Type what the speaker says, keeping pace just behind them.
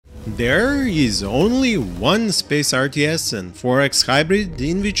There is only one Space RTS and 4X hybrid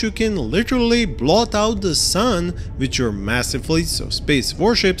in which you can literally blot out the sun with your massive fleets of space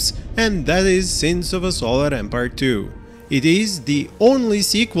warships, and that is Sins of a Solar Empire 2. It is the only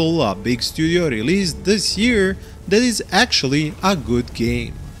sequel a big studio released this year that is actually a good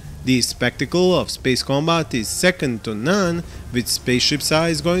game. The spectacle of space combat is second to none, with spaceship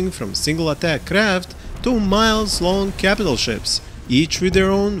size going from single attack craft to miles-long capital ships, each with their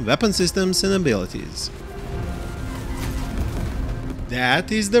own weapon systems and abilities.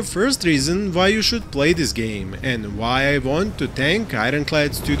 That is the first reason why you should play this game, and why I want to thank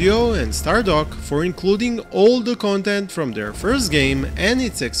Ironclad Studio and Stardock for including all the content from their first game and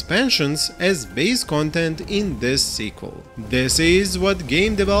its expansions as base content in this sequel. This is what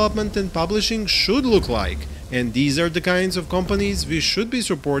game development and publishing should look like, and these are the kinds of companies we should be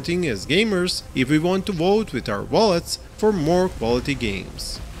supporting as gamers if we want to vote with our wallets for more quality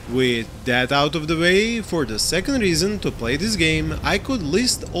games. With that out of the way, for the second reason to play this game, I could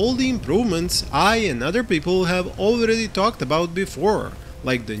list all the improvements I and other people have already talked about before,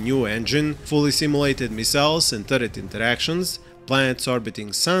 like the new engine, fully simulated missiles and turret interactions, planets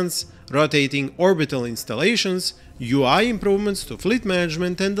orbiting suns, rotating orbital installations, UI improvements to fleet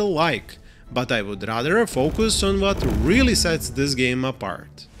management and the like, but I would rather focus on what really sets this game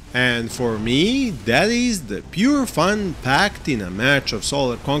apart. And for me, that is the pure fun packed in a match of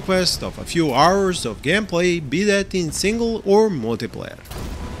Solar Conquest of a few hours of gameplay, be that in single or multiplayer.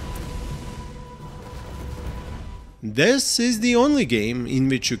 This is the only game in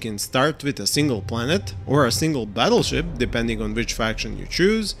which you can start with a single planet or a single battleship, depending on which faction you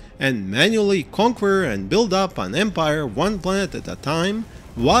choose, and manually conquer and build up an empire one planet at a time,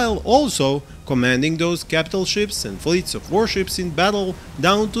 while also commanding those capital ships and fleets of warships in battle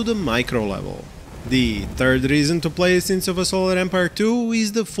down to the micro level. The third reason to play Sins of a Solar Empire 2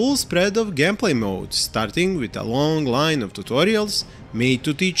 is the full spread of gameplay modes, starting with a long line of tutorials made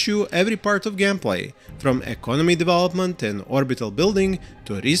to teach you every part of gameplay, from economy development and orbital building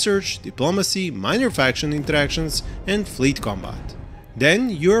to research, diplomacy, minor faction interactions, and fleet combat. Then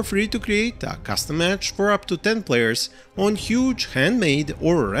you are free to create a custom match for up to 10 players on huge handmade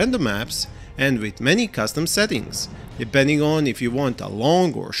or random maps and with many custom settings, depending on if you want a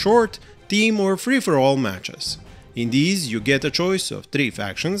long or short, team or free-for-all matches. In these you get a choice of 3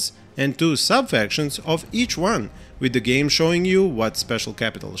 factions and 2 sub-factions of each one, with the game showing you what special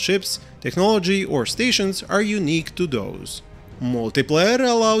capital ships, technology or stations are unique to those. Multiplayer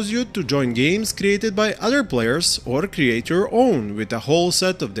allows you to join games created by other players or create your own with a whole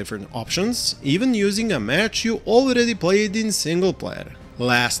set of different options, even using a match you already played in single player.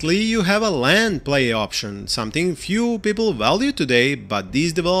 Lastly, you have a LAN play option, something few people value today, but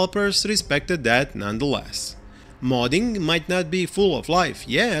these developers respected that nonetheless. Modding might not be full of life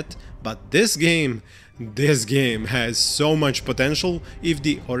yet, but this game has so much potential if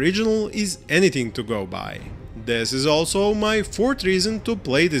the original is anything to go by. This is also my fourth reason to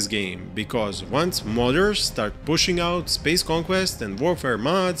play this game, because once modders start pushing out Space Conquest and Warfare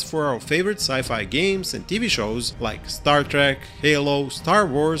mods for our favorite sci-fi games and TV shows like Star Trek, Halo, Star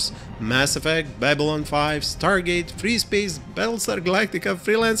Wars, Mass Effect, Babylon 5, Stargate, Free Space, Battlestar Galactica,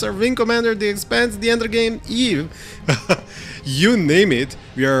 Freelancer, Wing Commander, The Expanse, The Ender Game, Eve, you name it,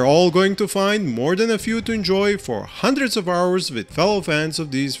 we are all going to find more than a few to enjoy for hundreds of hours with fellow fans of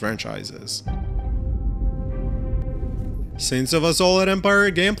these franchises. Sins of a Solar Empire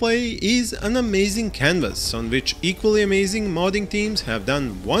gameplay is an amazing canvas on which equally amazing modding teams have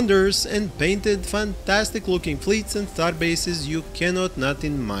done wonders and painted fantastic looking fleets and starbases you cannot not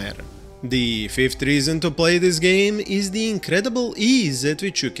admire. The fifth reason to play this game is the incredible ease at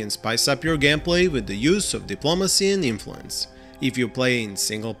which you can spice up your gameplay with the use of diplomacy and influence. If you play in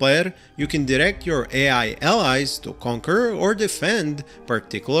single player, you can direct your AI allies to conquer or defend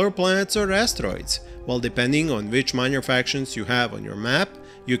particular planets or asteroids, while depending on which minor factions you have on your map,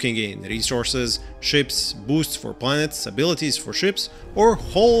 you can gain resources, ships, boosts for planets, abilities for ships, or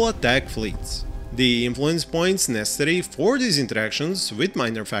whole attack fleets. The influence points necessary for these interactions with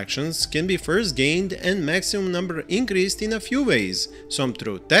minor factions can be first gained and maximum number increased in a few ways, some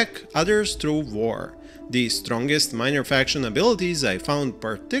through tech, others through war. The strongest minor faction abilities I found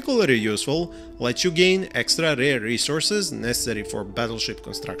particularly useful let you gain extra rare resources necessary for battleship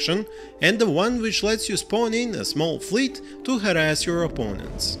construction, and the one which lets you spawn in a small fleet to harass your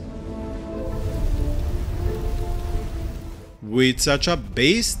opponents. With such a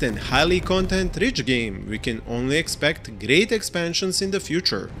based and highly content-rich game, we can only expect great expansions in the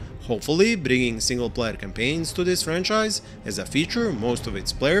future, hopefully bringing single-player campaigns to this franchise as a feature most of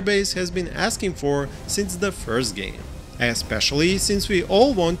its player base has been asking for since the first game. especially since we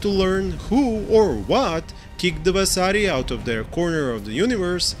all want to learn who or what kicked the Vasari out of their corner of the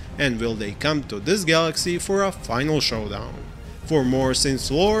universe, and will they come to this galaxy for a final showdown. For more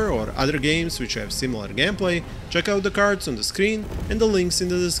Sins lore or other games which have similar gameplay, check out the cards on the screen and the links in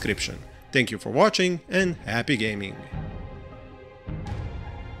the description. Thank you for watching and happy gaming!